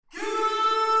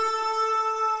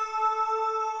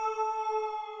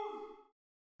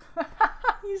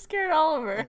You scared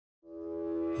Oliver.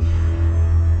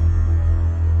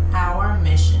 Our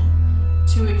mission: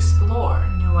 to explore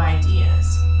new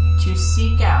ideas, to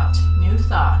seek out new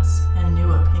thoughts and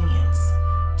new opinions,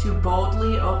 to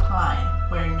boldly opine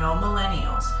where no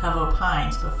millennials have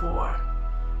opined before.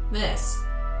 This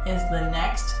is the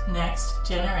Next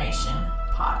Generation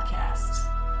podcast.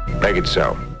 Make it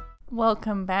so.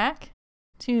 Welcome back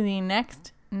to the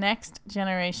Next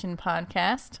Generation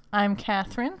podcast. I'm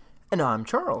Catherine. And I'm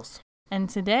Charles. And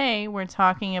today we're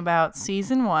talking about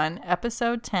Season 1,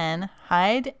 Episode 10,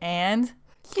 Hide and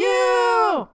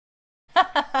Q!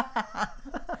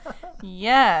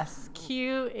 Yes,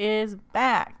 Q is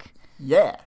back.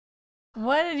 Yeah.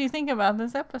 What did you think about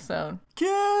this episode? Q!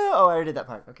 Oh, I already did that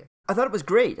part. Okay. I thought it was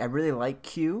great. I really like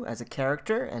Q as a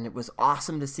character, and it was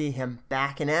awesome to see him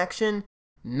back in action,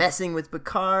 messing with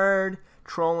Picard,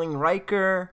 trolling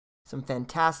Riker. Some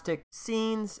fantastic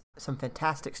scenes, some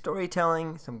fantastic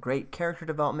storytelling, some great character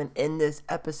development in this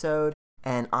episode,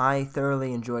 and I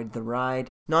thoroughly enjoyed the ride.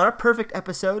 Not a perfect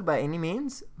episode by any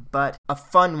means, but a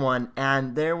fun one,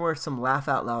 and there were some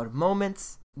laugh-out-loud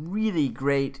moments, really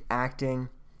great acting,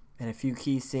 and a few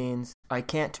key scenes. I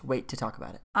can't wait to talk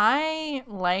about it. I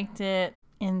liked it,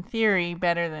 in theory,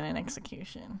 better than in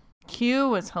execution. Q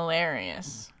was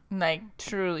hilarious. Like,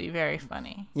 truly very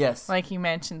funny. Yes. Like you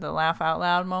mentioned, the laugh out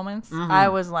loud moments. Mm-hmm. I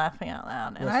was laughing out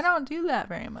loud, and Yes. I don't do that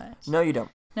very much. No, you don't.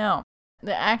 No.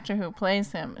 The actor who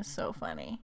plays him is so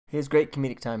funny. He has great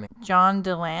comedic timing. John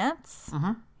DeLance.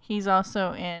 Mm-hmm. He's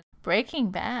also in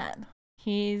Breaking Bad.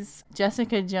 He's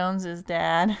Jessica Jones's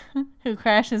dad, who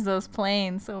crashes those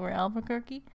planes over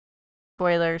Albuquerque.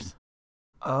 Spoilers.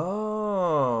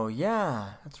 Oh,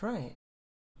 yeah, that's right.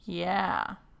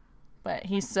 Yeah. But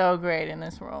he's so great in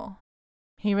this role.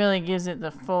 He really gives it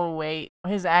the full weight.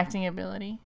 His acting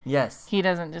ability. Yes. He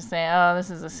doesn't just say, oh, this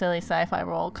is a silly sci-fi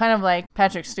role. Kind of like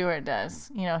Patrick Stewart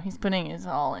does. You know, he's putting his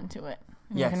all into it.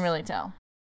 And Yes. You can really tell.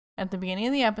 At the beginning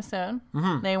of the episode,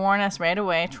 Mm-hmm. they warn us right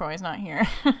away, Troy's not here.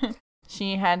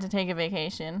 She had to take a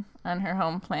vacation on her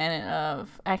home planet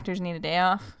of actors need a day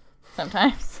off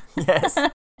sometimes. Yes.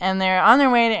 And they're on their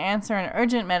way to answer an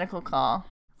urgent medical call.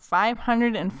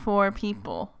 504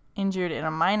 people injured in a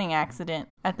mining accident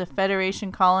at the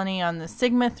Federation colony on the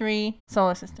Sigma 3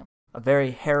 solar system. A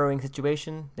very harrowing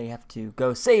situation. They have to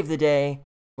go save the day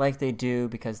like they do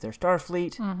because they're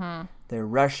Starfleet. Mm-hmm. They're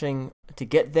rushing to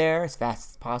get there as fast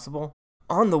as possible.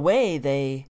 On the way,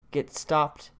 they get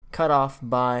stopped, cut off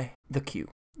by the Q.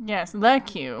 Yes, the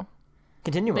Q.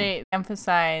 Continuum. They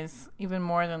emphasize even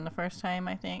more than the first time,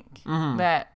 I think, Mhm.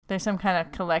 that there's some kind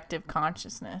of collective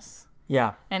consciousness.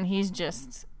 Yeah. And he's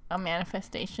just a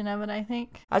manifestation of it, I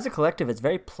think. As a collective, it's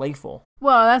very playful.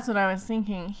 Well, that's what I was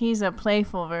thinking. He's a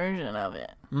playful version of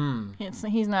it. Mm.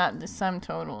 He's not the sum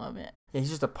total of it. He's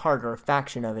just a part or a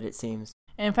faction of it, it seems.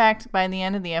 In fact, by the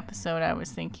end of the episode, I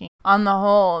was thinking, on the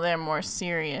whole, they're more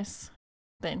serious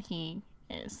than he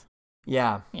is.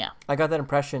 Yeah. Yeah. I got that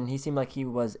impression. He seemed like he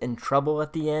was in trouble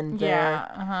at the end there. Yeah,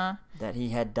 uh-huh. That he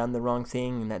had done the wrong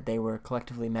thing and that they were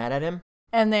collectively mad at him.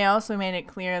 And they also made it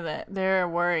clear that they're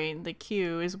worried, the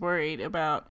Q is worried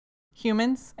about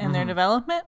humans and their Mhm.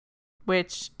 development,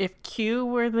 which if Q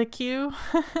were the Q,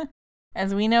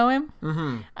 as we know him,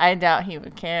 Mm-hmm. I doubt he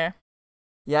would care.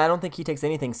 Yeah, I don't think he takes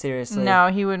anything seriously. No,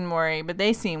 he wouldn't worry, but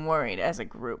they seem worried as a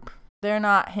group. They're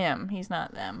not him, he's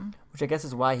not them. Which I guess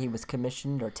is why he was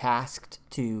commissioned or tasked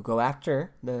to go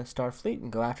after the Starfleet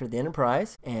and go after the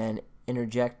Enterprise and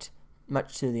interject,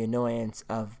 much to the annoyance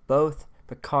of both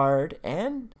Picard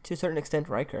and, to a certain extent,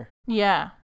 Riker. Yeah,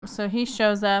 so he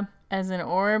shows up as an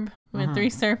orb with Mhm. 3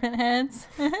 serpent heads,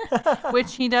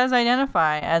 which he does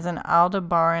identify as an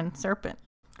Aldebaran serpent.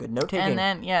 Good note taking. And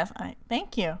then, yes,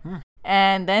 thank you. Hmm.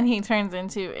 And then he turns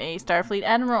into a Starfleet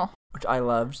Admiral. Which I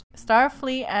loved.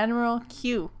 Starfleet Admiral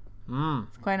Q. Mm,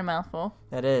 It's quite a mouthful.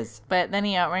 that is. But then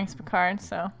he outranks Picard,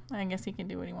 so I guess he can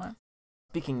do what he wants.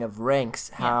 Speaking of ranks,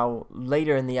 how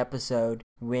later in the episode,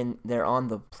 when they're on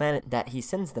the planet that he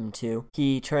sends them to,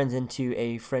 he turns into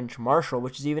a French marshal,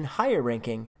 which is even higher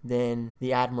ranking than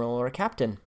the admiral or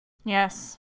captain.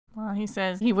 Yes. Well, he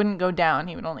says he wouldn't go down,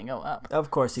 he would only go up. Of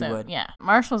course he So, would. Yeah.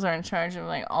 Marshals are in charge of,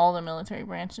 like, all the military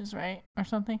branches, right? Or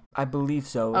something? I believe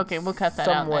so. Okay, It's we'll cut that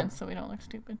out somewhat then so we don't look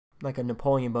stupid. like a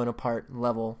Napoleon Bonaparte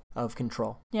level of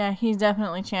control. Yeah, he's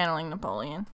definitely channeling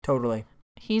Napoleon. Totally.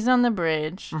 He's on the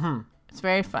bridge. Mm-hmm. It's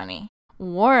very funny.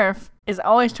 Worf is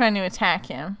always trying to attack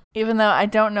him, even though I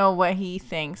don't know what he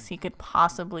thinks he could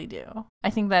possibly do. I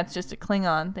think that's just a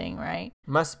Klingon thing, right?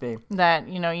 Must be. That,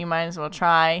 you know, you might as well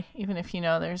try, even if you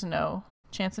know there's no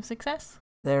chance of success.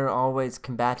 They're always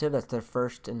combative. That's their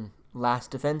first and last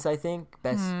defense, I think.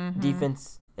 Best Mhm.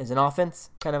 defense is an offense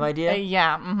kind of idea.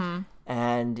 Yeah, mm-hmm.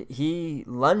 And he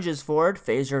lunges forward,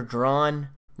 phaser drawn,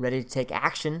 ready to take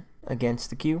action against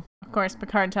the Q. Of course,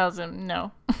 Picard tells him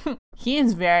no. He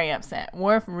is very upset.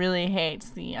 Worf really hates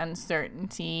the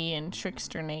uncertainty and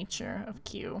trickster nature of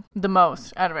Q the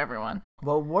most out of everyone.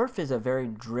 Well, Worf is a very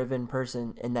driven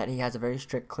person in that he has a very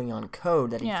strict Klingon code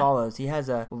that he follows. He has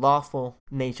a lawful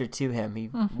nature to him. He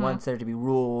wants there to be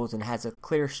rules and has a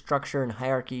clear structure and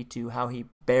hierarchy to how he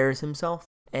bears himself.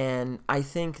 And I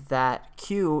think that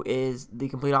Q is the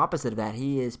complete opposite of that.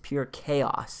 He is pure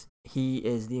chaos. He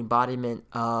is the embodiment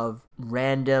of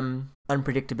random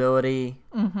unpredictability,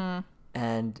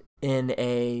 and in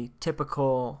a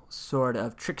typical sort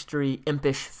of trickstery,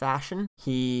 impish fashion,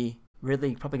 he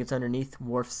really probably gets underneath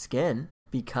Worf's skin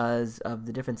because of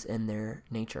the difference in their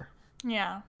nature.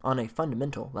 Yeah. On a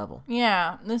fundamental level.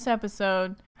 Yeah, this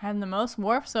episode had the most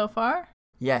Worf so far.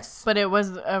 Yes. But it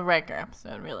was a Riker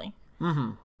episode, really.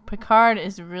 Mm-hmm. Picard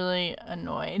is really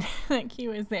annoyed that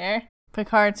Q is there.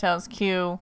 Picard tells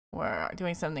Q, we're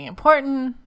doing something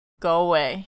important. Go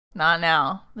away. Not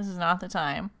now. This is not the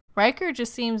time. Riker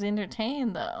just seems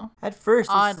entertained, though. At first,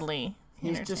 oddly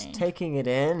he's just taking it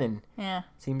in and yeah,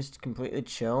 seems completely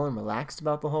chill and relaxed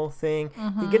about the whole thing.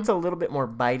 He gets a little bit more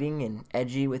biting and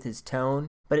edgy with his tone,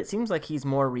 but it seems like he's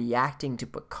more reacting to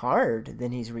Picard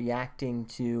than he's reacting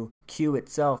to Q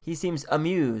itself. He seems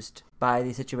amused by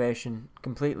the situation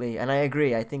completely, and I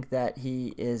agree. I think that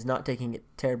he is not taking it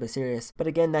terribly serious. But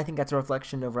again, I think that's a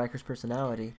reflection of Riker's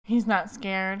personality. He's not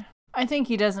scared. I think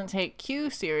he doesn't take Q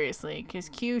seriously, because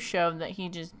Q showed that he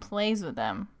just plays with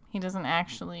them. He doesn't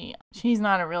actually... He's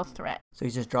not a real threat. So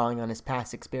he's just drawing on his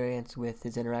past experience with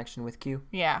his interaction with Q?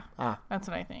 Yeah, that's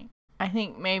what I think. I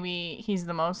think maybe he's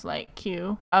the most like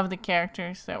Q of the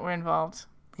characters that were involved.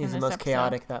 He's the most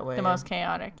chaotic that way. The most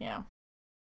chaotic, yeah.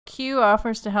 Q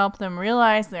offers to help them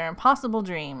realize their impossible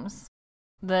dreams.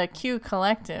 The Q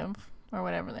Collective, or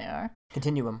whatever they are.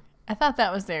 Continuum. I thought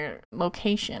that was their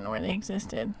location where they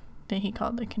existed, that he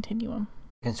called the Continuum.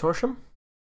 Consortium?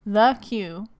 The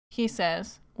Q, he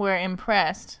says, were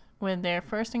impressed with their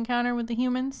first encounter with the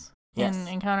humans in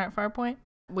Encounter at Farpoint.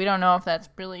 We don't know if that's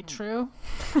really true.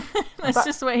 That's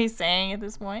just what he's saying at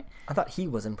this point. I thought he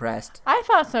was impressed. I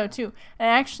thought so, too. And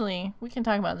actually, we can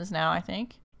talk about this now, I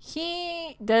think.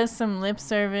 He does some lip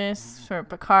service for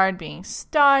Picard being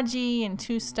stodgy and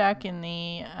too stuck in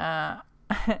the, I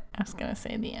was going to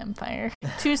say the Empire.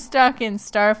 Too stuck in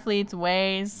Starfleet's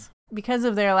ways. Because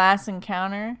of their last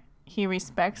encounter, he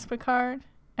respects Picard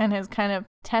and has kind of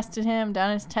tested him,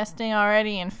 done his testing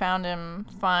already, and found him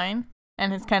fine,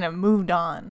 and has kind of moved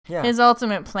on. Yeah. His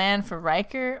ultimate plan for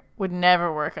Riker would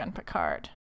never work on Picard.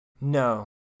 No.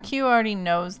 Q already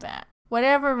knows that.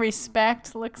 Whatever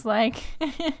respect looks like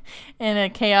in a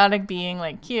chaotic being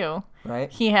like Q,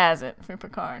 right? He has it for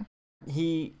Picard.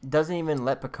 He doesn't even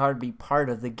let Picard be part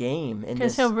of the game in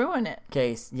this because he'll ruin it.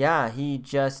 Case. Yeah, he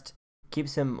just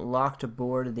keeps him locked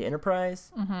aboard the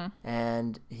Enterprise,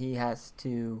 and he has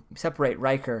to separate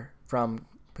Riker from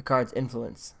Picard's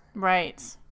influence. Right.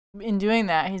 In doing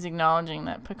that, he's acknowledging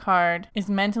that Picard is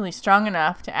mentally strong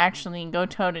enough to actually go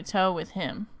toe-to-toe with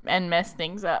him and mess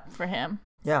things up for him.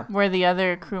 Yeah. Where the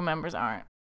other crew members aren't.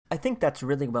 I think that's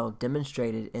really well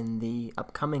demonstrated in the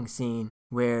upcoming scene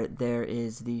where there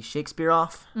is the Shakespeare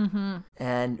off,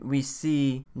 and we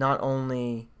see not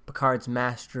only Picard's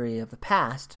mastery of the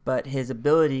past, but his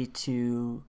ability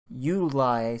to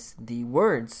utilize the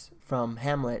words from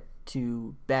Hamlet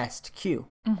to best Q.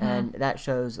 And that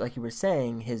shows, like you were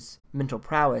saying, his mental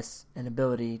prowess and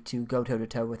ability to go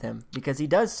toe-to-toe with him, because he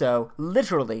does so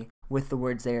literally with the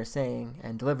words they are saying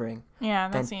and delivering. Yeah,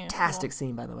 that scene is fantastic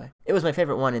scene, by the way. It was my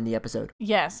favorite one in the episode.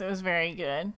 Yes, it was very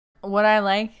good. What I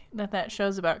like that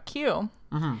shows about Q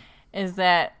is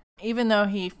that even though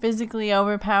he physically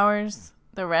overpowers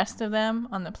the rest of them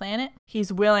on the planet,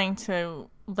 he's willing to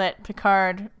let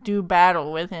Picard do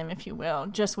battle with him, if you will,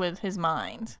 just with his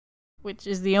mind, which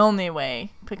is the only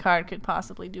way Picard could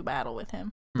possibly do battle with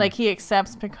him. Like, he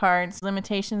accepts Picard's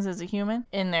limitations as a human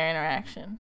in their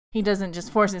interaction. He doesn't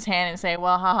just force his hand and say,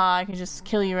 well, haha, I can just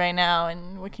kill you right now,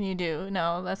 and what can you do?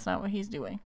 No, that's not what he's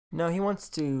doing. No, he wants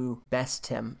to best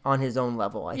him on his own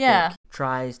level, I think.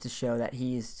 Tries to show that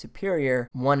he's superior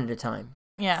one at a time.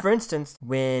 Yeah. For instance,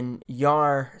 when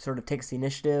Yar sort of takes the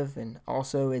initiative and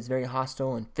also is very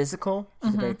hostile and physical,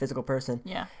 she's a very physical person,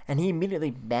 and he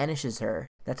immediately banishes her.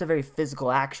 That's a very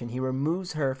physical action. He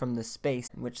removes her from the space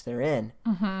in which they're in,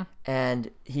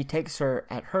 and he takes her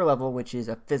at her level, which is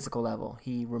a physical level.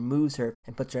 He removes her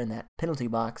and puts her in that penalty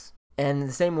box. And in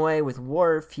the same way with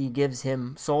Worf, he gives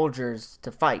him soldiers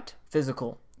to fight,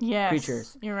 physical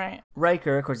creatures. You're right.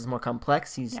 Riker, of course, is more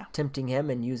complex. He's Yeah. tempting him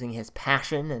and using his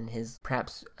passion and his,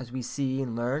 perhaps, as we see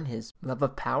and learn, his love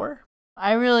of power.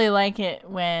 I really like it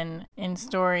when, in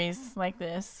stories like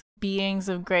this, beings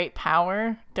of great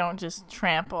power don't just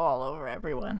trample all over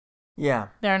everyone. Yeah.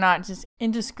 They're not just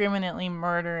indiscriminately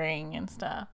murdering and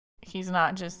stuff. He's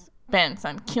not just bent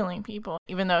on killing people.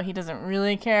 Even though he doesn't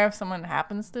really care if someone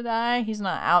happens to die, he's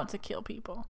not out to kill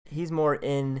people. He's more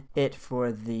in it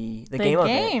for the The game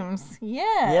games. of it.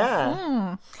 Yeah.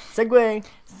 Yeah. Segue.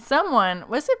 Someone,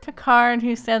 was it Picard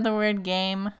who said the word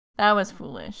game? That was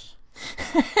foolish.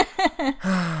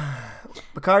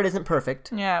 Picard isn't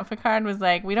perfect. Yeah, Picard was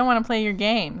like, we don't want to play your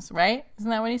games, right? Isn't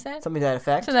that what he said? Something to that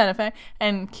effect. To that effect.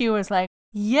 And Q was like,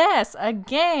 yes, a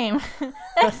game.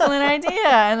 Excellent idea.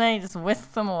 And then he just whisks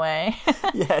them away.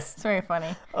 Yes. It's very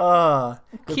funny. Oh,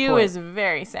 good Q point. is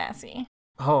very sassy.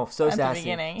 Oh, so at the sassy.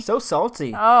 beginning. So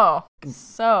salty. Oh,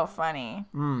 so funny.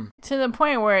 Mm. To the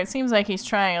point where it seems like he's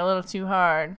trying a little too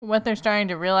hard. What they're starting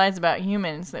to realize about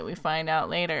humans that we find out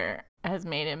later has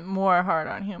made him more hard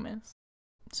on humans.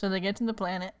 So they get to the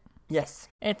planet. Yes.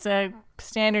 It's a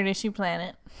standard issue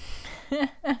planet.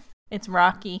 It's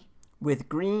rocky. With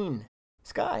green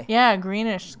sky. Yeah,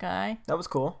 greenish sky. That was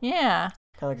cool. Yeah.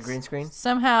 Kind of like a green screen.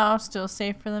 Somehow still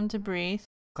safe for them to breathe.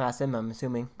 Class M, I'm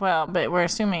assuming. Well, but we're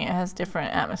assuming it has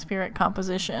different atmospheric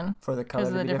composition. For the color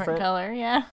Because to of the be different color,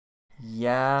 yeah.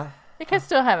 Yeah. It could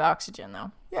still have oxygen,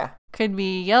 though. Yeah. Could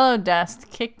be yellow dust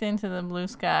kicked into the blue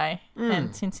sky Mm.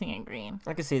 and tinting it green.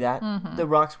 I can see that. Mhm. The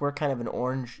rocks were kind of an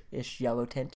orange-ish yellow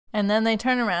tint. And then they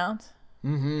turn around,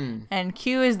 Mm-hmm. and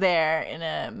Q is there in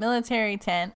a military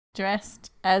tent, dressed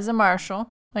as a marshal,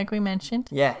 like we mentioned.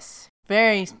 Yes.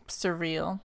 Very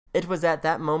surreal. It was at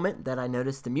that moment that I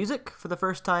noticed the music for the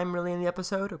first time really in the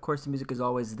episode. Of course, the music is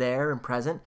always there and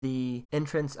present. The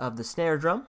entrance of the snare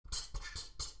drum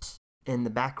in the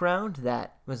background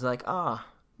that was like,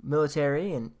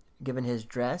 military, and given his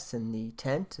dress and the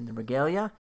tent and the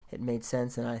regalia, it made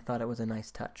sense, and I thought it was a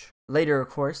nice touch. Later, of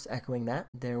course, echoing that,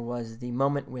 there was the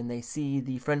moment when they see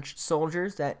the French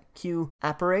soldiers that Q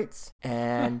apparates,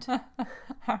 and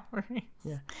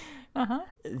yeah,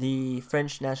 the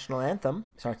French national anthem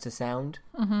starts to sound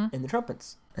in the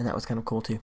trumpets, and that was kind of cool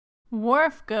too.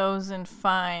 Worf goes and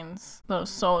finds those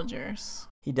soldiers.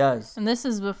 He does. And this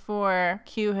is before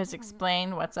Q has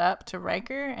explained what's up to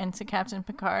Riker and to Captain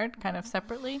Picard, kind of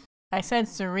separately. I said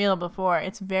surreal before.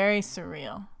 It's very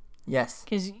surreal. Yes.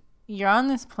 Because you're on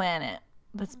this planet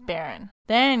that's barren.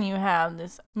 Then you have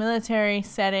this military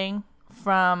setting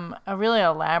from a really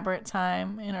elaborate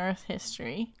time in Earth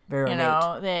history. Very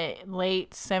ornate. The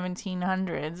late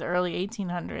 1700s, early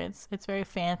 1800s. It's very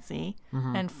fancy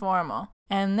and formal.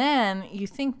 And then you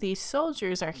think these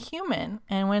soldiers are human,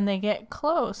 and when they get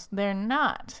close, they're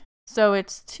not. So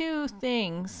it's two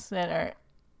things that are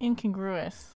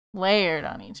incongruous, layered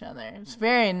on each other. It's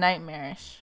very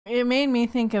nightmarish. It made me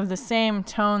think of the same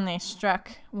tone they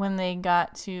struck when they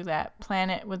got to that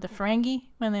planet with the Ferengi,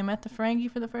 when they met the Ferengi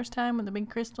for the first time with the big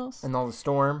crystals. And all the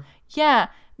storm. Yeah,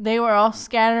 they were all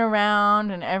scattered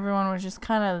around, and everyone was just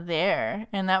kind of there.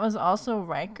 And that was also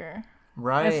Riker.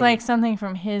 Right. It's like something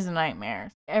from his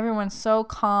nightmares. Everyone's so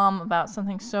calm about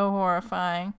something so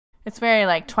horrifying. It's very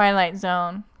like Twilight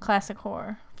Zone, classic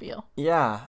horror feel.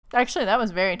 Yeah. Actually, that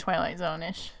was very Twilight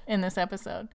Zone-ish in this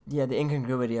episode. Yeah, the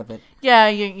incongruity of it. Yeah,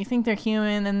 you think they're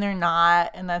human, and they're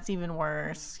not, and that's even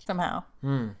worse, somehow.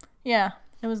 Yeah,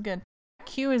 it was good.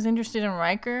 Q is interested in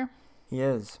Riker. He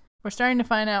is. We're starting to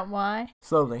find out why.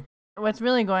 Slowly. What's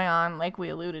really going on, like we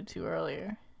alluded to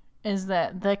earlier, is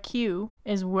that the Q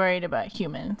is worried about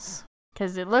humans.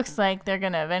 Because it looks like they're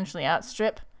going to eventually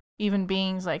outstrip even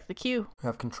beings like the Q. Who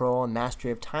have control and mastery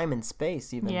of time and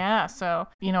space, even. Yeah, so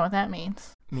you know what that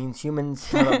means. Means humans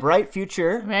have a bright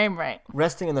future Very bright.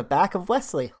 resting in the back of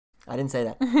Wesley. I didn't say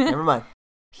that. Never mind.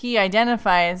 He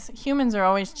identifies humans are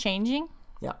always changing.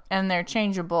 Yeah. And they're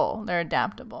changeable. They're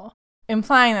adaptable.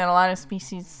 Implying that a lot of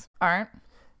species aren't,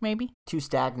 maybe. Too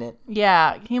stagnant.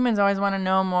 Yeah, humans always want to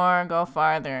know more, go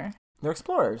farther. They're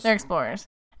explorers. They're explorers.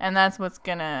 And that's what's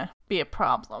going to be a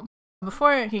problem.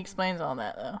 Before he explains all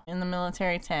that, though, in the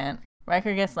military tent,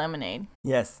 Riker gets lemonade.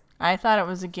 Yes. I thought it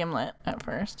was a gimlet at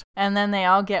first. And then they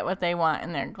all get what they want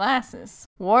in their glasses.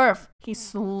 Worf, he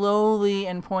slowly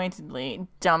and pointedly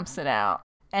dumps it out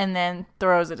and then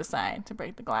throws it aside to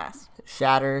break the glass. It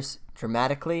shatters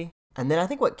dramatically. And then I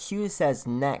think what Q says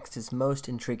next is most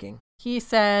intriguing. He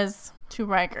says to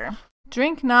Riker,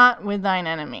 "Drink not with thine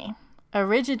enemy. A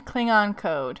rigid Klingon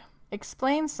code.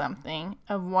 Explain something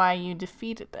of why you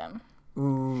defeated them."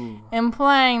 Ooh.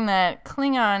 implying that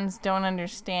Klingons don't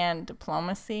understand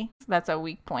diplomacy. That's a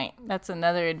weak point. That's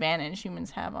another advantage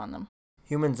humans have on them.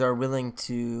 Humans are willing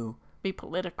to Be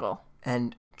political.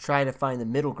 and try to find the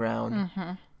middle ground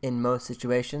Mm-hmm. in most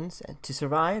situations and to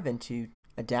survive and to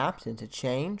adapt and to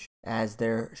change as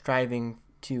they're striving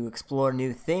to explore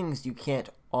new things. You can't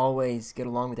always get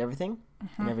along with everything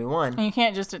and everyone. And you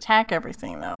can't just attack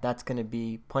everything, though. That's going to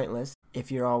be pointless.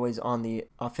 If you're always on the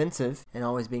offensive and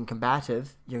always being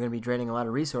combative, you're going to be draining a lot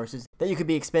of resources that you could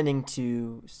be expending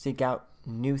to seek out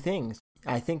new things.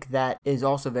 I think that is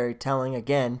also very telling,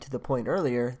 again, to the point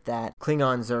earlier, that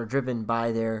Klingons are driven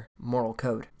by their moral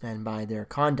code and by their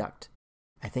conduct.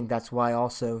 I think that's why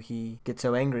also he gets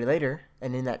so angry later,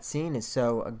 and in that scene is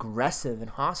so aggressive and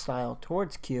hostile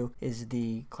towards Q, is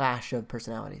the clash of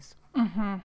personalities.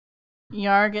 Mm-hmm.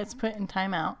 Yar gets put in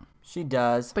timeout. She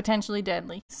does. Potentially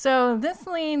deadly. So this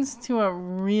leads to a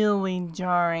really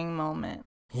jarring moment.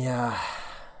 Yeah.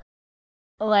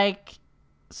 Like,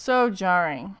 so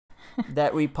jarring.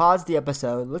 That we paused the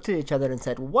episode, looked at each other and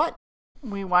said, what?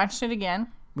 We watched it again.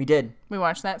 We did. We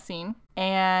watched that scene.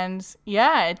 And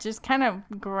yeah, it just kind of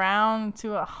ground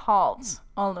to a halt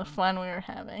all the fun we were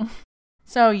having.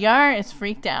 So Yar is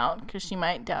freaked out because she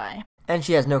might die. And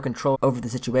she has no control over the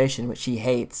situation, which she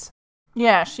hates.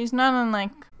 Yeah, she's not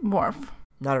unlike Worf.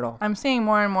 Not at all. I'm seeing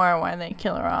more and more why they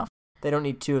kill her off. They don't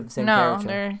need two of the same No,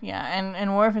 character.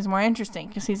 and Worf is more interesting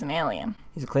because he's an alien.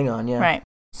 He's a Klingon, yeah. Right.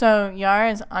 So Yar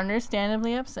is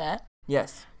understandably upset.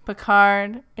 Yes.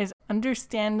 Picard is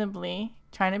understandably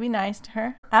trying to be nice to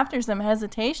her. After some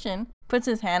hesitation, puts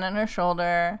his hand on her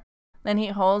shoulder. Then he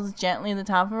holds gently the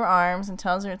top of her arms and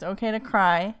tells her it's okay to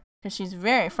cry because she's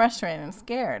very frustrated and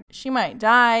scared. She might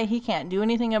die. He can't do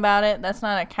anything about it. That's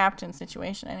not a captain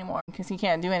situation anymore because he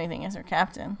can't do anything as her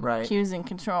captain. Right. Q's in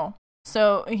control.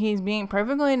 So he's being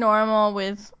perfectly normal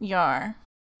with Yar.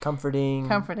 Comforting.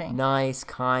 Nice,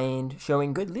 kind,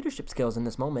 showing good leadership skills in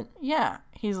this moment. Yeah,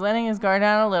 he's letting his guard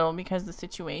down a little because the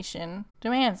situation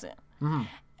demands it. Mm-hmm.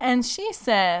 And she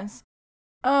says,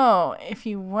 oh, if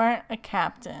you weren't a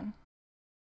captain.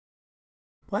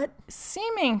 What?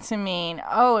 Seeming to mean,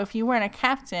 oh, if you weren't a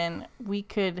captain, we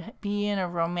could be in a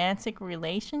romantic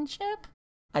relationship?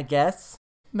 I guess.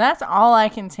 That's all I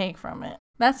can take from it.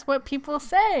 That's what people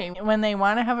say when they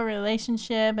want to have a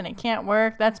relationship and it can't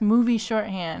work. That's movie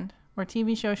shorthand or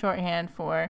TV show shorthand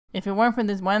for, if it weren't for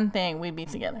this one thing, we'd be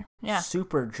together. Yeah.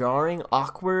 Super jarring,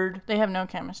 awkward. They have no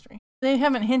chemistry. They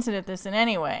haven't hinted at this in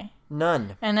any way.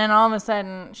 None. And then all of a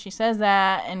sudden, she says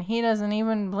that, and he doesn't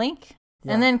even blink.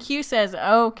 Yeah. And then Q says,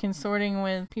 oh, consorting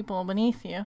with people beneath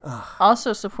you. Ugh.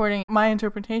 Also supporting my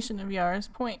interpretation of Yar's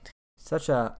point. Such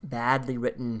a badly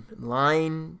written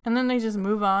line. And then they just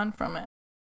move on from it.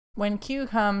 When Q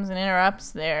comes and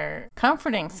interrupts their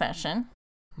comforting session,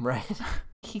 Right.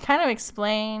 he kind of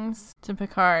explains to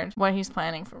Picard what he's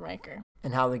planning for Riker.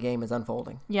 And how the game is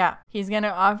unfolding. Yeah, he's going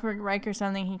to offer Riker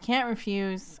something he can't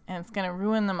refuse, and it's going to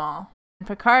ruin them all.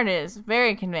 Picard is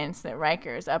very convinced that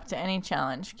Riker is up to any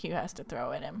challenge Q has to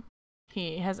throw at him.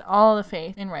 He has all the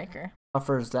faith in Riker.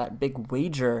 Offers that big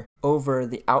wager over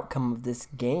the outcome of this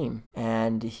game.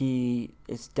 And he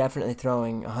is definitely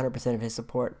throwing 100% of his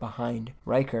support behind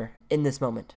Riker in this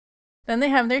moment. Then they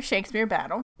have their Shakespeare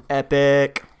battle.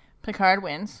 Epic. Picard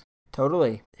wins.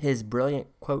 Totally. His brilliant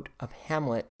quote of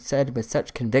Hamlet, said with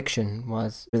such conviction,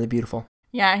 was really beautiful.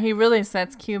 Yeah, he really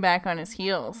sets Q back on his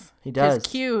heels. He does.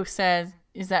 Because Q says,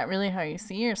 is that really how you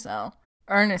see yourself?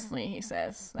 Earnestly, he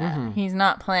says that. He's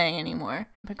not playing anymore.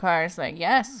 Picard's like,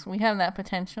 yes, we have that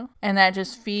potential. And that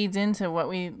just feeds into what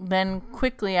we then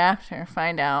quickly after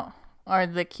find out are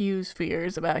the Q's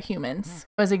fears about humans.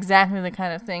 It was exactly the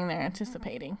kind of thing they're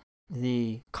anticipating.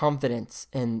 The confidence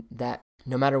in that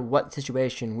no matter what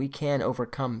situation, we can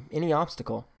overcome any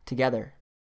obstacle together.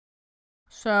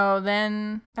 So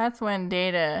then that's when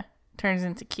Data turns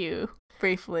into Q,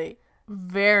 briefly.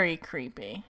 Very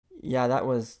creepy. Yeah, that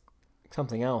was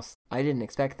something else. I didn't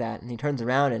expect that. And he turns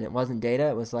around and it wasn't Data.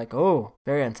 It was like, oh,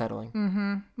 very unsettling.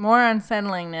 Mm-hmm. More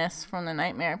unsettlingness from the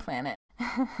Nightmare Planet.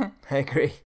 I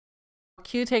agree.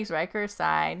 Q takes Riker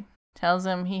aside, tells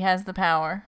him he has the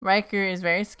power. Riker is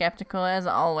very skeptical as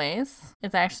always.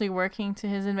 It's actually working to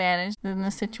his advantage in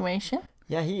this situation.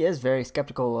 Yeah, he is very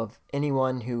skeptical of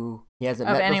anyone who he hasn't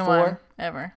Of met anyone, before.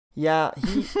 ever. Yeah,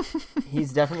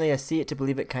 he's definitely a see it to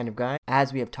believe it kind of guy,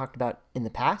 as we have talked about in the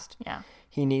past. Yeah.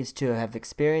 He needs to have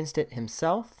experienced it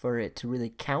himself for it to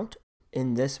really count.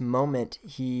 In this moment,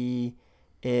 he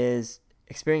is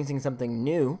experiencing something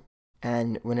new,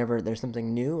 and whenever there's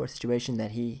something new or situation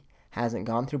that he hasn't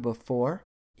gone through before,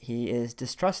 he is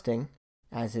distrusting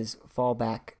as his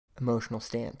fallback emotional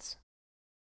stance.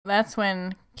 That's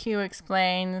when Q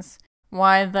explains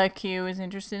why the Q is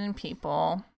interested in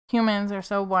people. Humans are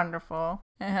so wonderful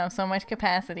and have so much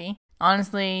capacity.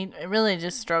 Honestly, it really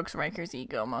just strokes Riker's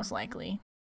ego, most likely,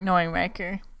 knowing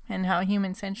Riker and how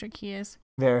human-centric he is.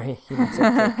 Very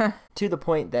human-centric. To the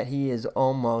point that he is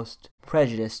almost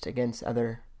prejudiced against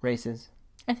other races.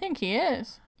 I think he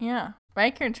is, yeah.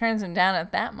 Riker turns him down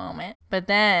at that moment, but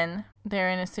then they're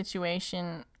in a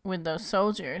situation with those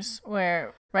soldiers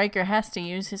where Riker has to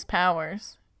use his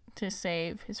powers to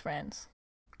save his friends.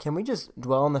 Can we just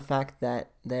dwell on the fact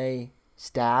that they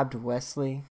stabbed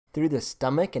Wesley through the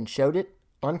stomach and showed it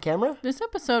on camera? This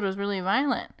episode was really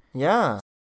violent. Yeah.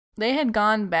 They had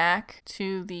gone back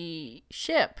to the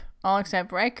ship, all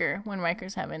except Riker, when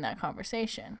Riker's having that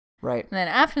conversation. Right. And then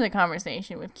after the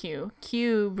conversation with Q,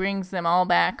 Q brings them all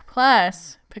back,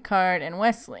 plus Picard and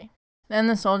Wesley. Then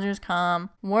the soldiers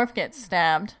come, Worf gets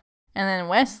stabbed, and then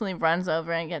Wesley runs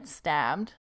over and gets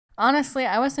stabbed. Honestly,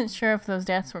 I wasn't sure if those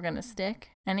deaths were going to stick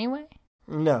anyway.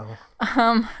 No.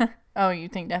 Oh, you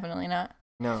think definitely not?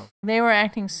 No. They were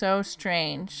acting so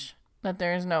strange that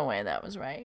there's no way that was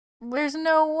right. There's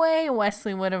no way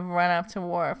Wesley would have run up to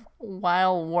Worf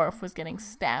while Worf was getting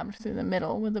stabbed through the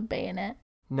middle with a bayonet.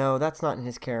 No, that's not in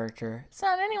his character. It's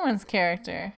not anyone's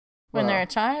character. When they're a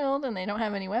child and they don't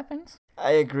have any weapons.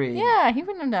 I agree. Yeah, he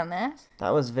wouldn't have done that.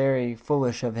 That was very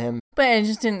foolish of him. But it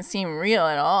just didn't seem real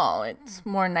at all. It's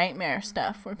more nightmare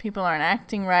stuff where people aren't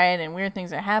acting right and weird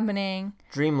things are happening.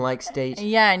 Dreamlike state.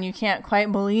 Yeah, and you can't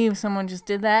quite believe someone just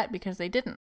did that because they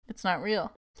didn't. It's not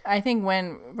real. I think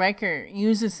when Riker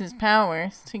uses his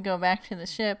powers to go back to the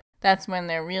ship, that's when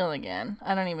they're real again.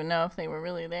 I don't even know if they were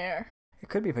really there. It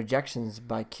could be projections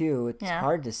by Q. It's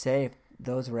hard to say if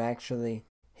those were actually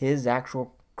his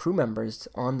actual crew members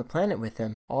on the planet with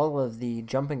him. All of the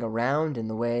jumping around and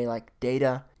the way, like,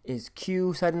 Data is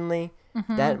Q suddenly,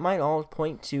 that might all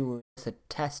point to a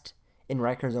test in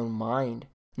Riker's own mind.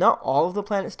 Not all of the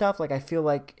planet stuff, like I feel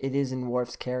like it is in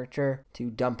Worf's character to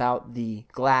dump out the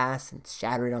glass and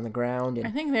shatter it on the ground. And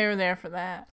I think they were there for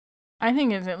that. I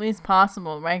think it's at least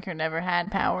possible Riker never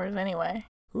had powers anyway.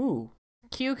 Ooh.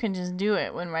 Q can just do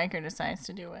it when Riker decides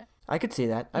to do it. I could see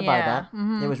that. I buy that.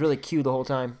 It was really Q the whole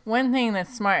time. One thing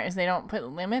that's smart is they don't put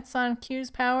limits on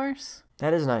Q's powers.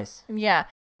 That is nice. Yeah.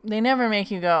 They never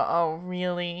make you go, oh,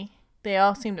 really? They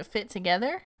all seem to fit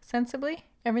together, sensibly,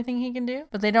 everything he can do.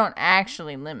 But they don't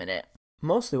actually limit it.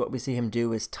 Mostly what we see him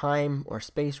do is time or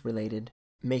space related,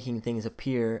 making things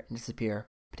appear and disappear.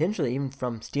 Potentially even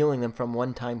from stealing them from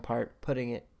one time part, putting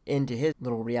it into his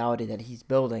little reality that he's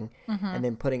building, and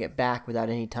then putting it back without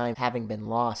any time having been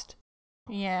lost.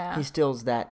 Yeah. He steals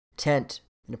that tent,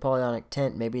 the Napoleonic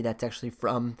tent. Maybe that's actually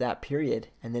from that period,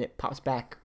 and then it pops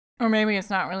back. Or maybe it's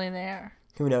not really there.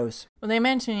 Who knows? Well, they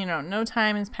mention, no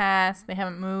time has passed. They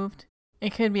haven't moved.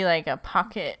 It could be like a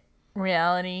pocket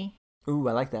reality. Ooh,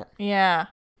 I like that. Yeah.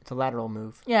 It's a lateral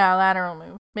move. Yeah, a lateral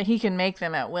move. But he can make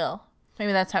them at will.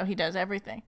 Maybe that's how he does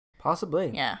everything.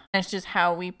 Possibly. Yeah. It's just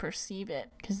how we perceive it,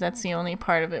 because that's the only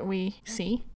part of it we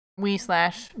see.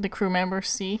 We/the crew members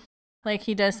see. Like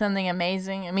he does something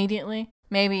amazing immediately.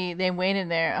 Maybe they waited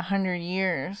there 100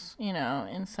 years,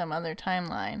 in some other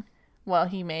timeline while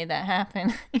he made that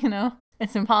happen,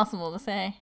 It's impossible to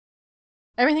say.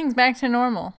 Everything's back to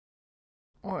normal.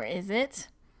 Or is it?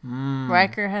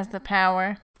 Riker has the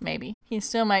power. Maybe. He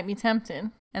still might be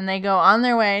tempted. And they go on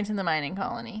their way to the mining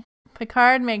colony.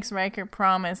 Picard makes Riker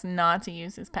promise not to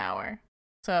use his power.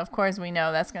 So, of course, we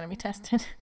know that's going to be tested.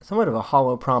 Somewhat of a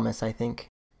hollow promise, I think.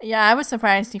 Yeah, I was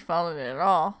surprised he followed it at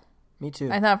all. Me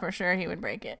too. I thought for sure he would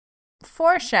break it.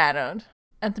 Foreshadowed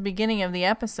at the beginning of the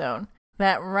episode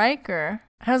that Riker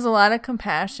has a lot of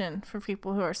compassion for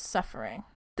people who are suffering.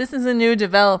 This is a new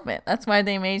development. That's why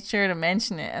they made sure to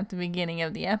mention it at the beginning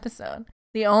of the episode.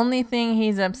 The only thing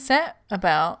he's upset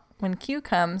about when Q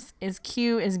comes is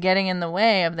Q is getting in the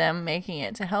way of them making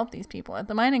it to help these people at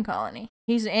the mining colony.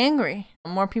 He's angry.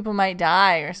 More people might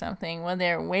die or something when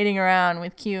they're waiting around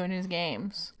with Q in his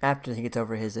games. After he gets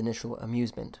over his initial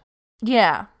amusement.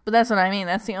 Yeah, but that's what I mean.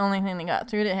 That's the only thing that got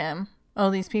through to him. Oh,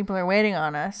 these people are waiting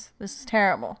on us. This is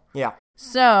terrible. Yeah.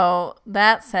 So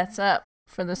that sets up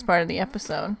for this part of the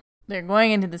episode. They're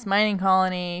going into this mining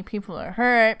colony. People are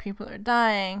hurt. People are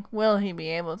dying. Will he be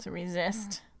able to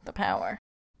resist the power?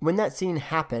 When that scene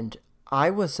happened, I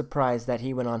was surprised that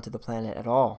he went onto the planet at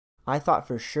all. I thought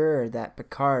for sure that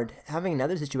Picard, having in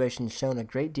other situations shown a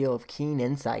great deal of keen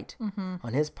insight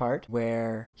on his part,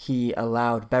 where he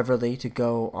allowed Beverly to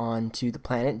go on to the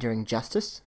planet during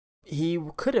Justice, he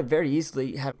could have very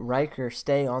easily had Riker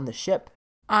stay on the ship.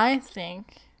 I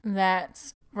think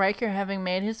that Riker having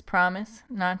made his promise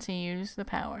not to use the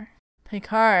power,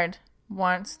 Picard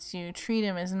wants to treat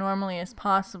him as normally as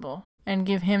possible and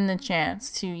give him the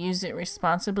chance to use it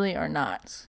responsibly or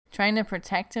not. Trying to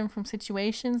protect him from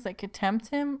situations that could tempt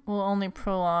him will only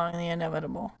prolong the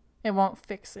inevitable. It won't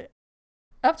fix it.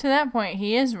 Up to that point,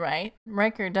 he is right.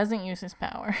 Riker doesn't use his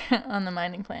power on the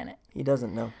mining planet. He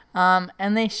doesn't know.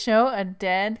 And they show a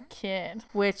dead kid,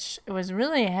 which was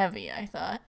really heavy, I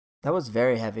thought. That was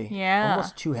very heavy. Yeah.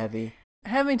 Almost too heavy.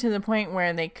 Heavy to the point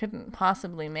where they couldn't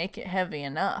possibly make it heavy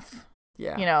enough.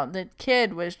 Yeah. You know, the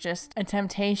kid was just a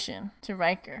temptation to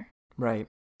Riker. Right.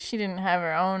 She didn't have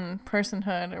her own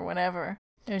personhood or whatever.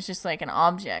 It was just like an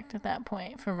object at that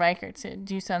point for Riker to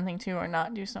do something to or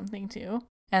not do something to.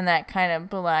 And that kind of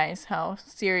belies how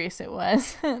serious it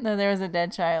was that there was a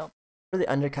dead child. Really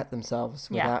undercut themselves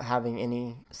without having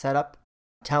any setup.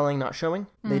 Telling, not showing.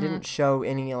 They didn't show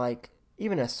any,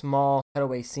 even a small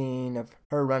cutaway scene of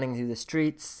her running through the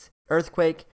streets.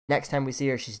 Earthquake. Next time we see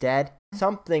her, she's dead.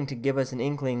 Something to give us an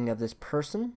inkling of this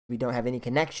person. We don't have any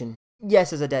connection.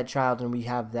 Yes, as a dead child, and we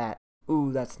have that,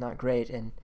 ooh, that's not great,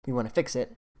 and we want to fix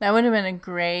it. That would have been a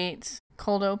great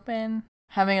cold open,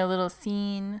 having a little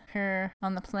scene, her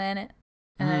on the planet,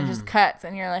 and then it just cuts,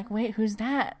 and you're like, wait, who's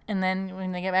that? And then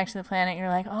when they get back to the planet, you're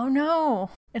like, oh no,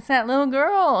 it's that little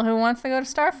girl who wants to go to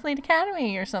Starfleet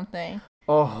Academy or something.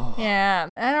 Oh. Yeah,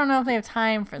 I don't know if they have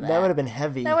time for that. That would have been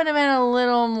heavy. That would have been a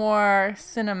little more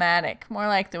cinematic, more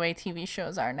like the way TV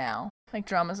shows are now. Like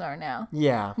dramas are now.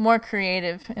 Yeah. More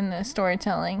creative in the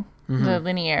storytelling, the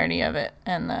linearity of it,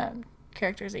 and the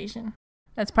characterization.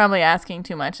 That's probably asking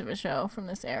too much of a show from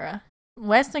this era.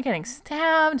 Wesley getting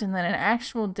stabbed and then an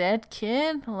actual dead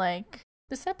kid?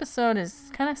 This episode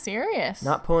is kind of serious.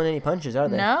 Not pulling any punches, are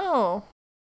they? No.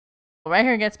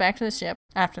 Riker gets back to the ship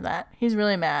after that. He's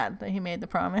really mad that he made the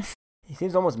promise. He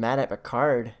seems almost mad at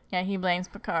Picard. Yeah, he blames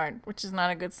Picard, which is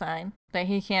not a good sign. That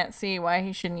he can't see why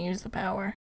he shouldn't use the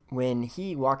power. When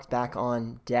he walks back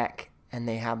on deck and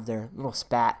they have their little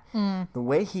spat, the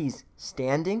way he's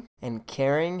standing and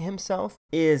carrying himself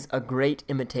is a great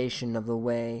imitation of the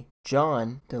way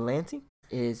John Delancey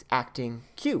is acting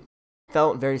Q.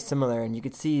 Felt very similar, and you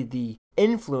could see the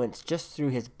influence just through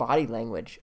his body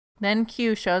language. Then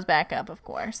Q shows back up, of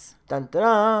course. Dun, dun,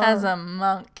 dun. As a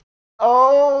monk.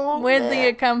 Oh, with man. the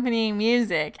accompanying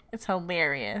music. It's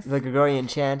hilarious. The Gregorian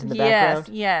chant in the background?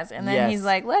 Yes. And then he's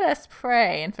like, let us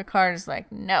pray. And Picard is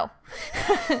like, no.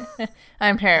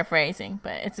 I'm paraphrasing,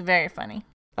 but it's very funny.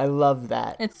 I love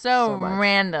that. It's so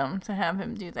random to have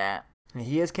him do that.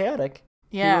 He is chaotic.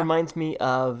 Yeah. He reminds me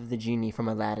of the genie from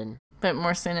Aladdin. But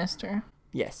more sinister.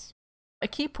 Yes. A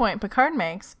key point Picard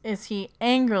makes is he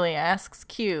angrily asks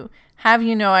Q, have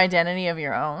you no identity of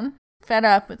your own? Fed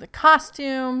up with the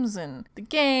costumes and the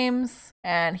games,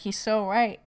 and he's so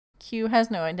right. Q has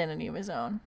no identity of his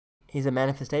own. He's a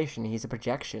manifestation. He's a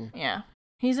projection. Yeah.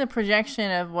 He's a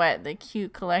projection of what the Q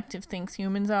collective thinks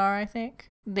humans are, I think.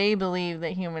 They believe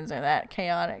that humans are that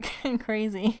chaotic and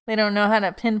crazy. They don't know how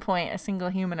to pinpoint a single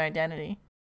human identity.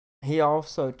 He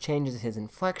also changes his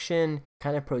inflection,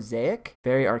 kind of prosaic,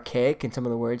 very archaic in some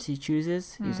of the words he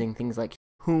chooses, using things like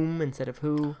whom instead of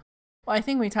who. Well, I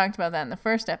think we talked about that in the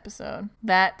first episode.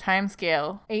 That time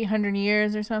scale, 800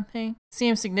 years or something,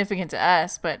 seems significant to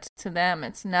us, but to them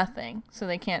it's nothing, so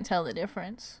they can't tell the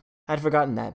difference. I'd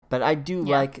forgotten that, but I do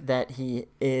like that he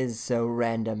is so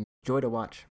random. Joy to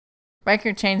watch.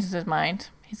 Riker changes his mind.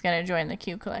 He's going to join the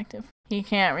Q Collective. He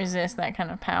can't resist that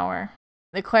kind of power.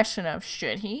 The question of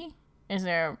should he? Is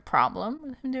there a problem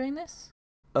with him doing this?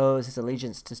 Owes his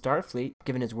allegiance to Starfleet,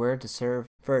 given his word to serve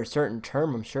for a certain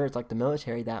term. I'm sure it's like the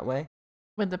military that way.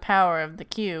 With the power of the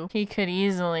Q, he could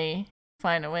easily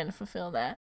find a way to fulfill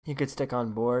that. He could stick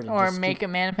on board. And or make a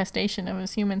manifestation of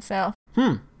his human self.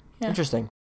 Yeah. Interesting.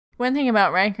 One thing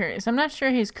about Riker is I'm not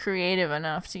sure he's creative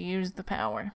enough to use the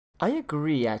power. I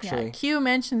agree, actually. Yeah, Q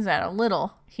mentions that a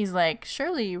little. He's like,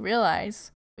 surely you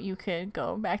realize you could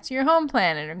go back to your home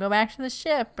planet or go back to the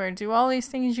ship or do all these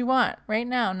things you want right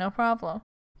now, no problem.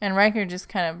 And Riker just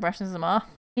kind of brushes them off.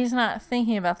 He's not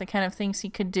thinking about the kind of things he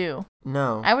could do.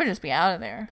 No. I would just be out of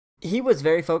there. He was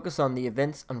very focused on the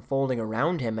events unfolding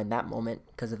around him in that moment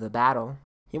because of the battle.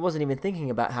 He wasn't even thinking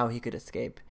about how he could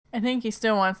escape. I think he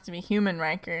still wants to be human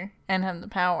Riker and have the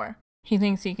power. He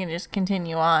thinks he can just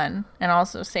continue on and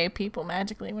also save people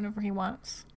magically whenever he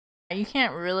wants. You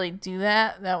can't really do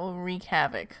that. That will wreak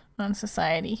havoc on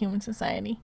society, human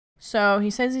society. So he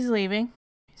says he's leaving.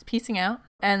 He's peacing out.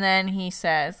 And then he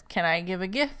says, can I give a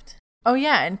gift? Oh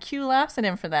yeah, and Q laughs at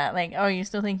him for that. Like, oh, you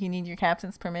still think you need your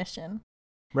captain's permission?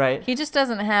 Right. He just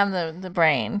doesn't have the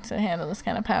brain to handle this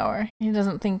kind of power. He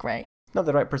doesn't think right. Not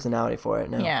the right personality for it,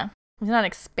 no. Yeah. He's not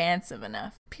expansive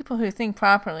enough. People who think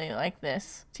properly like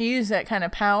this, to use that kind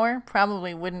of power,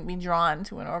 probably wouldn't be drawn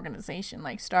to an organization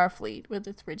like Starfleet with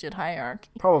its rigid hierarchy.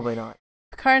 Probably not.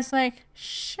 Picard's like,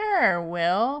 sure,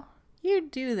 Will. You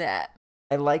do that.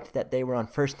 I liked that they were on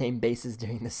first name basis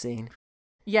during the scene.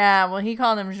 Yeah, well, he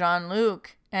called him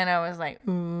Jean-Luc, and I was like,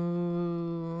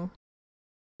 ooh.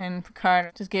 And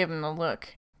Picard just gave him the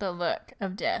look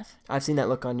of death. I've seen that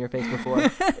look on your face before.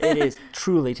 It is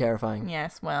truly terrifying.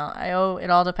 Yes, well, I owe it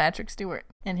all to Patrick Stewart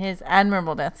and his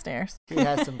admirable death stares. He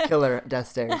has some killer death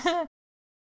stares.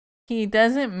 He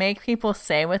doesn't make people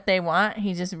say what they want.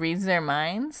 He just reads their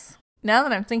minds. Now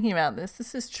that I'm thinking about this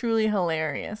is truly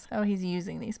hilarious how he's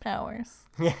using these powers.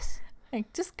 Yes.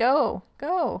 Like, just go.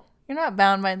 You're not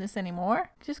bound by this anymore.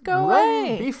 Just go Run,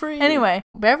 away. be free. Anyway,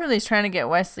 Beverly's trying to get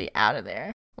Wesley out of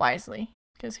there wisely,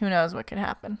 because who knows what could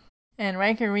happen. And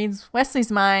Riker reads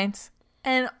Wesley's mind,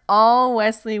 and all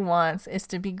Wesley wants is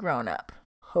to be grown up.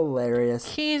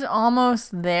 Hilarious. He's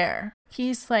almost there.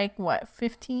 He's like, what,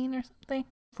 15 or something?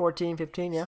 14,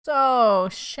 15, yeah. So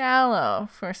shallow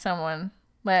for someone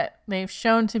that they've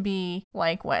shown to be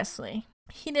like Wesley.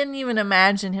 He didn't even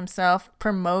imagine himself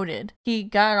promoted. He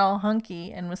got all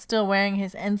hunky and was still wearing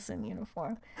his ensign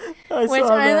uniform, which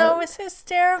I thought was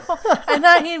hysterical. I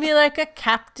thought he'd be like a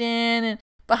captain, and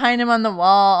behind him on the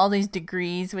wall, all these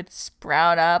degrees would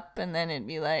sprout up, and then it'd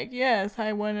be like, yes,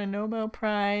 I won a Nobel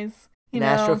Prize. In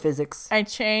astrophysics. I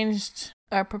changed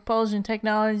our propulsion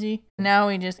technology. Now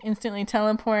we just instantly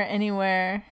teleport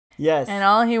anywhere. Yes. And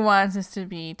all he wants is to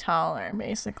be taller,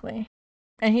 basically.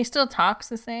 And he still talks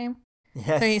the same.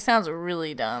 Yes. So he sounds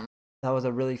really dumb. That was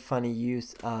a really funny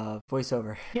use of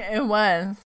voiceover. Yeah, it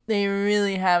was. They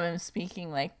really have him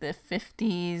speaking like the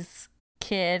 50s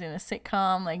kid in a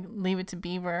sitcom, like Leave It to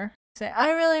Beaver. Say,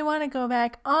 I really want to go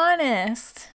back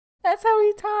honest. That's how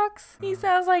he talks. He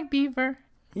sounds like Beaver.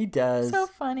 He does. So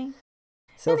funny.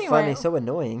 So Anyway. funny, so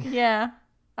annoying. Yeah.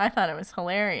 I thought it was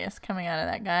hilarious coming out of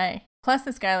that guy. Plus,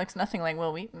 this guy looks nothing like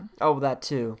Will Wheaton. Oh, that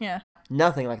too. Yeah.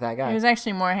 Nothing like that guy. He was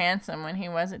actually more handsome when he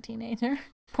was a teenager.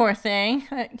 Poor thing.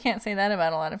 I can't say that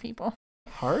about a lot of people.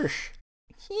 Harsh.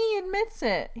 He admits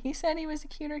it. He said he was a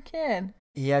cuter kid.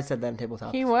 He has said that on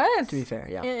Tabletop. He was. To be fair,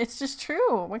 yeah. It's just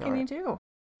true. What can All you right. do?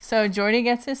 So Geordi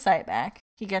gets his sight back.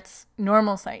 He gets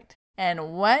normal sight.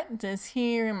 And what does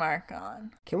he remark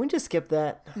on? Can we just skip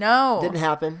that? No. Didn't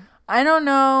happen. I don't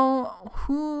know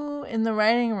who in the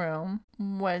writing room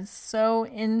was so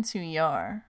into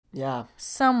Yar. Yeah.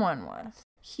 Someone was.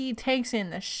 He takes in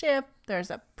the ship.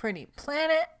 There's a pretty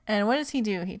planet. And what does he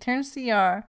do? He turns to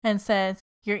Yar and says,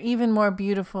 you're even more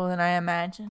beautiful than I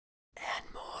imagined. And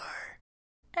more.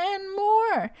 And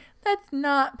more. That's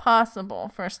not possible,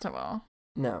 first of all.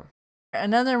 No.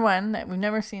 Another one that we've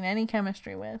never seen any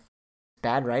chemistry with.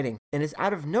 Bad writing. And it's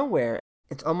out of nowhere.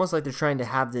 It's almost like they're trying to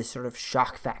have this sort of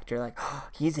shock factor. Like, oh,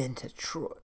 he's into Troy.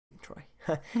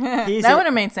 That would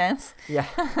have made sense.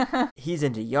 Yeah. He's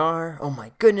into Yar. Oh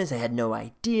my goodness, I had no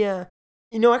idea.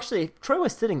 You know, actually, Troy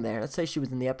was sitting there. Let's say she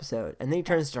was in the episode. And then he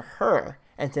turns to her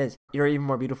and says, you're even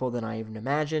more beautiful than I even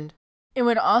imagined. It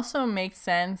would also make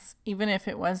sense even if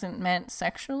it wasn't meant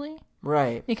sexually.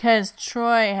 Right. Because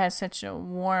Troy has such a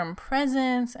warm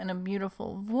presence and a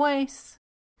beautiful voice.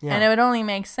 Yeah. And it would only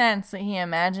make sense that he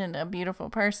imagined a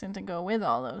beautiful person to go with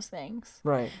all those things.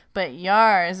 Right. But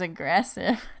Yar is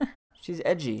aggressive. She's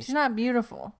edgy. She's not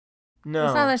beautiful. No.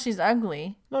 It's not that she's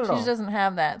ugly. Not at She all. just doesn't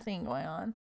have that thing going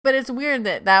on. But it's weird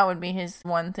that that would be his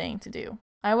one thing to do.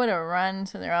 I would have run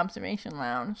to their observation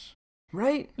lounge.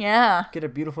 Right? Yeah. Get a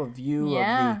beautiful view of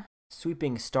Yeah. the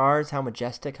sweeping stars. How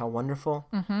majestic, how wonderful.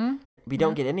 Mm-hmm. We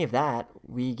don't get any of that.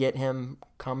 We get him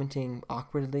commenting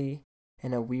awkwardly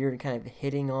in a weird kind of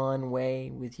hitting on way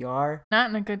with Yar.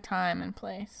 Not in a good time and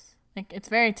place. Like, it's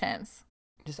very tense.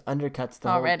 Just undercuts the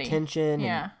Already. whole tension.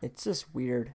 Yeah. And it's just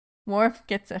weird. Worf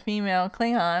gets a female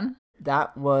Klingon.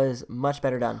 That was much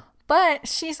better done. But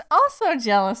she's also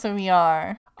jealous of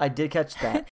Yar. I did catch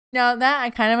that. Now, that I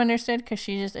kind of understood because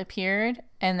she just appeared.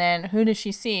 And then who does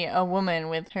she see? A woman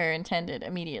with her intended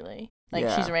immediately. Like,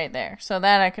 Yeah. she's right there. So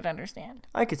that I could understand.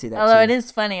 I could see that Although too. it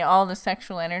is funny, all the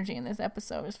sexual energy in this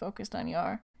episode is focused on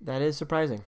Yar. That is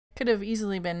surprising. Could have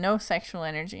easily been no sexual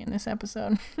energy in this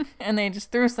episode. And they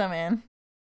just threw some in.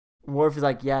 Worf is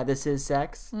like, yeah, this is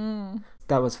sex.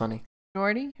 That was funny.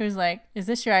 Geordi, who's like, is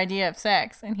this your idea of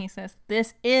sex? And he says,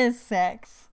 this is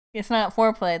sex. It's not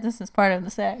foreplay. This is part of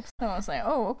the sex. So I was like,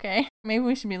 oh, okay. Maybe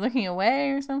we should be looking away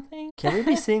or something. Can we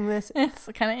be seeing this? It's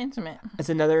kind of intimate. It's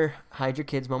another hide your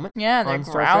kids moment. Yeah, they're on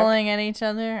Star Trek. growling at each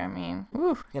other. I mean,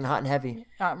 woo. And hot and heavy.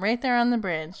 Right there on the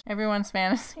bridge. Everyone's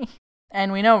fantasy.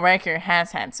 And we know Riker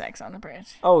has had sex on the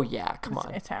bridge. Oh, yeah, come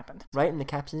on. It's happened. Right in the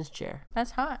captain's chair.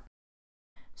 That's hot.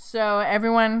 So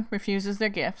everyone refuses their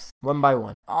gifts. One by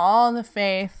one. All the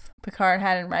faith Picard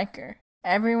had in Riker.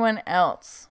 Everyone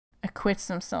else acquits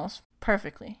themselves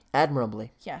perfectly.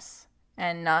 Admirably. Yes,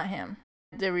 and not him.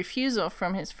 The refusal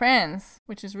from his friends,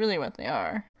 which is really what they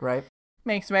are, right,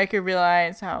 makes Riker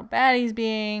realize how bad he's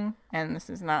being, and this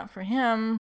is not for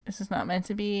him. This is not meant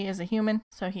to be as a human.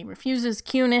 So he refuses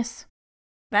Q-ness.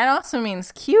 That also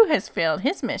means Q has failed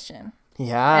his mission.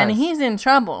 Yeah. And he's in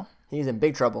trouble. He's in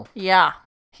big trouble. Yeah.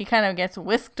 He kind of gets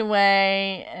whisked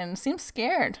away and seems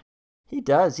scared. He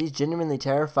does. He's genuinely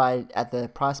terrified at the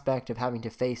prospect of having to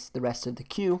face the rest of the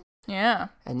Q. Yeah.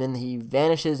 And then he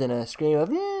vanishes in a scream of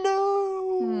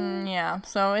no. Yeah.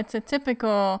 So it's a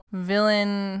typical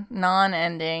villain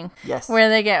non-ending. Yes. Where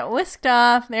they get whisked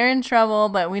off, they're in trouble,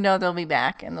 but we know they'll be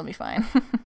back and they'll be fine.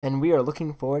 And we are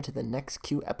looking forward to the next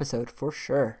Q episode for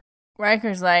sure.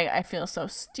 Riker's like, I feel so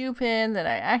stupid that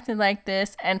I acted like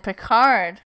this. And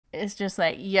Picard is just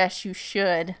like, yes, you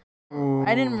should. Ooh.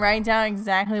 I didn't write down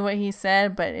exactly what he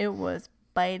said, but it was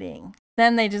biting.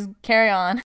 Then they just carry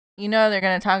on. You know they're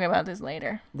going to talk about this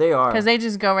later. They are. Because they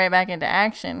just go right back into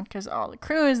action because all the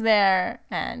crew is there.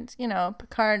 And, you know,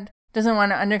 Picard doesn't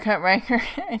want to undercut Riker,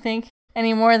 I think,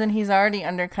 any more than he's already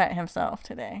undercut himself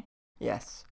today.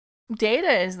 Yes.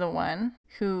 Data is the one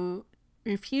who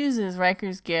refuses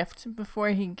Riker's gift before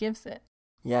he gives it.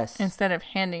 Yes. Instead of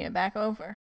handing it back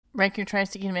over. Riker tries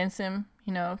to convince him,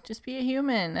 you know, just be a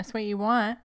human. That's what you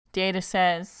want. Data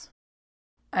says,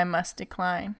 I must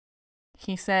decline.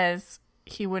 He says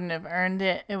he wouldn't have earned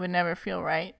it. It would never feel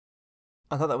right.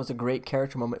 I thought that was a great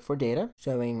character moment for Data,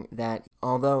 showing that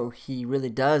although he really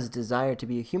does desire to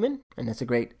be a human, and that's a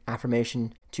great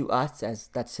affirmation to us as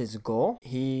that's his goal,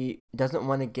 he doesn't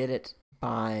want to get it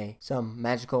by some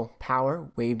magical power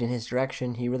waved in his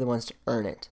direction. He really wants to earn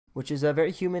it, which is a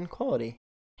very human quality.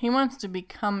 He wants to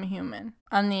become human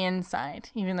on the inside,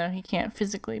 even though he can't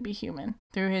physically be human,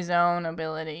 through his own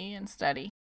ability and study.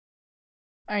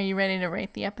 Are you ready to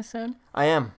rate the episode? I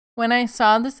am. When I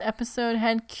saw this episode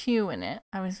had Q in it,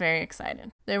 I was very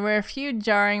excited. There were a few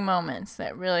jarring moments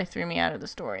that really threw me out of the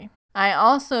story. I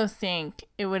also think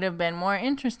it would have been more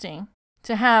interesting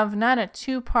to have not a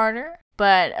two-parter,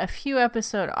 but a few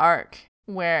episode arc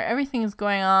where everything is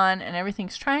going on and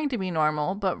everything's trying to be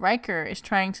normal, but Riker is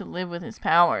trying to live with his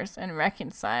powers and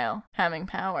reconcile having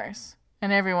powers.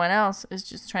 And everyone else is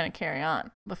just trying to carry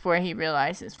on before he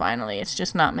realizes finally it's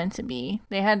just not meant to be.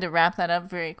 They had to wrap that up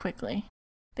very quickly.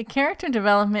 The character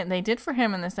development they did for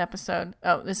him in this episode,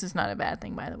 oh, this is not a bad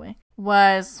thing, by the way,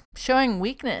 was showing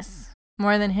weakness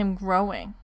more than him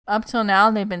growing. Up till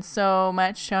now, they've been so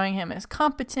much showing him as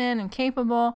competent and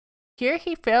capable. Here,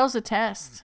 he fails a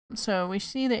test. So we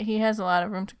see that he has a lot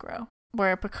of room to grow.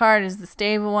 Where Picard is the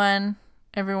stable one,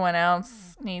 everyone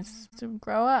else needs to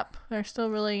grow up. They're still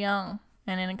really young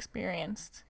and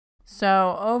inexperienced.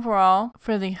 So overall,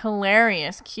 for the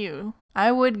hilarious Q,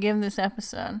 I would give this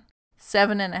episode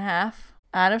 7.5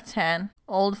 out of 10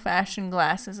 old-fashioned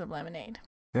glasses of lemonade.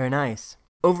 Very nice.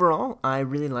 Overall, I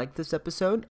really liked this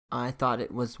episode. I thought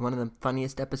it was one of the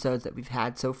funniest episodes that we've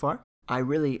had so far. I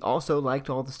really also liked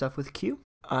all the stuff with Q.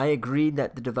 I agreed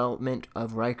that the development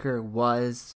of Riker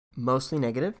was mostly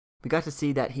negative. We got to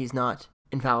see that he's not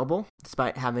infallible,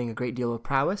 despite having a great deal of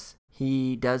prowess.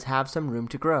 He does have some room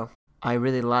to grow. I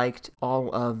really liked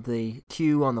all of the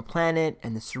Q on the planet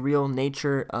and the surreal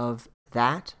nature of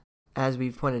that. As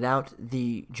we've pointed out,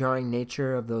 the jarring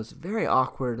nature of those very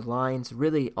awkward lines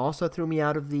really also threw me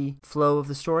out of the flow of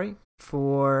the story.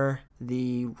 For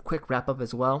the quick wrap-up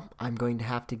as well, I'm going to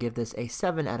have to give this a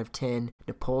 7 out of 10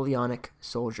 Napoleonic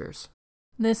soldiers.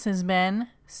 This has been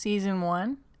Season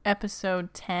 1,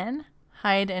 Episode 10,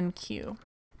 Hide and Q.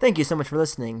 Thank you so much for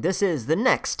listening. This is the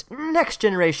Next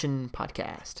Generation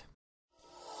podcast.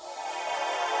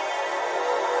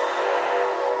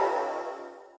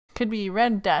 Could be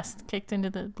red dust kicked into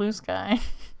the blue sky.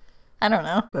 I don't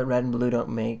know. But red and blue don't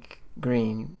make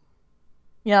green.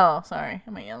 Yellow, sorry. I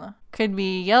meant yellow. Could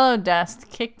be yellow dust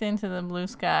kicked into the blue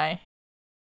sky.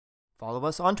 Follow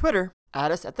us on Twitter.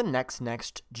 Add us at the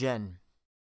Next Gen.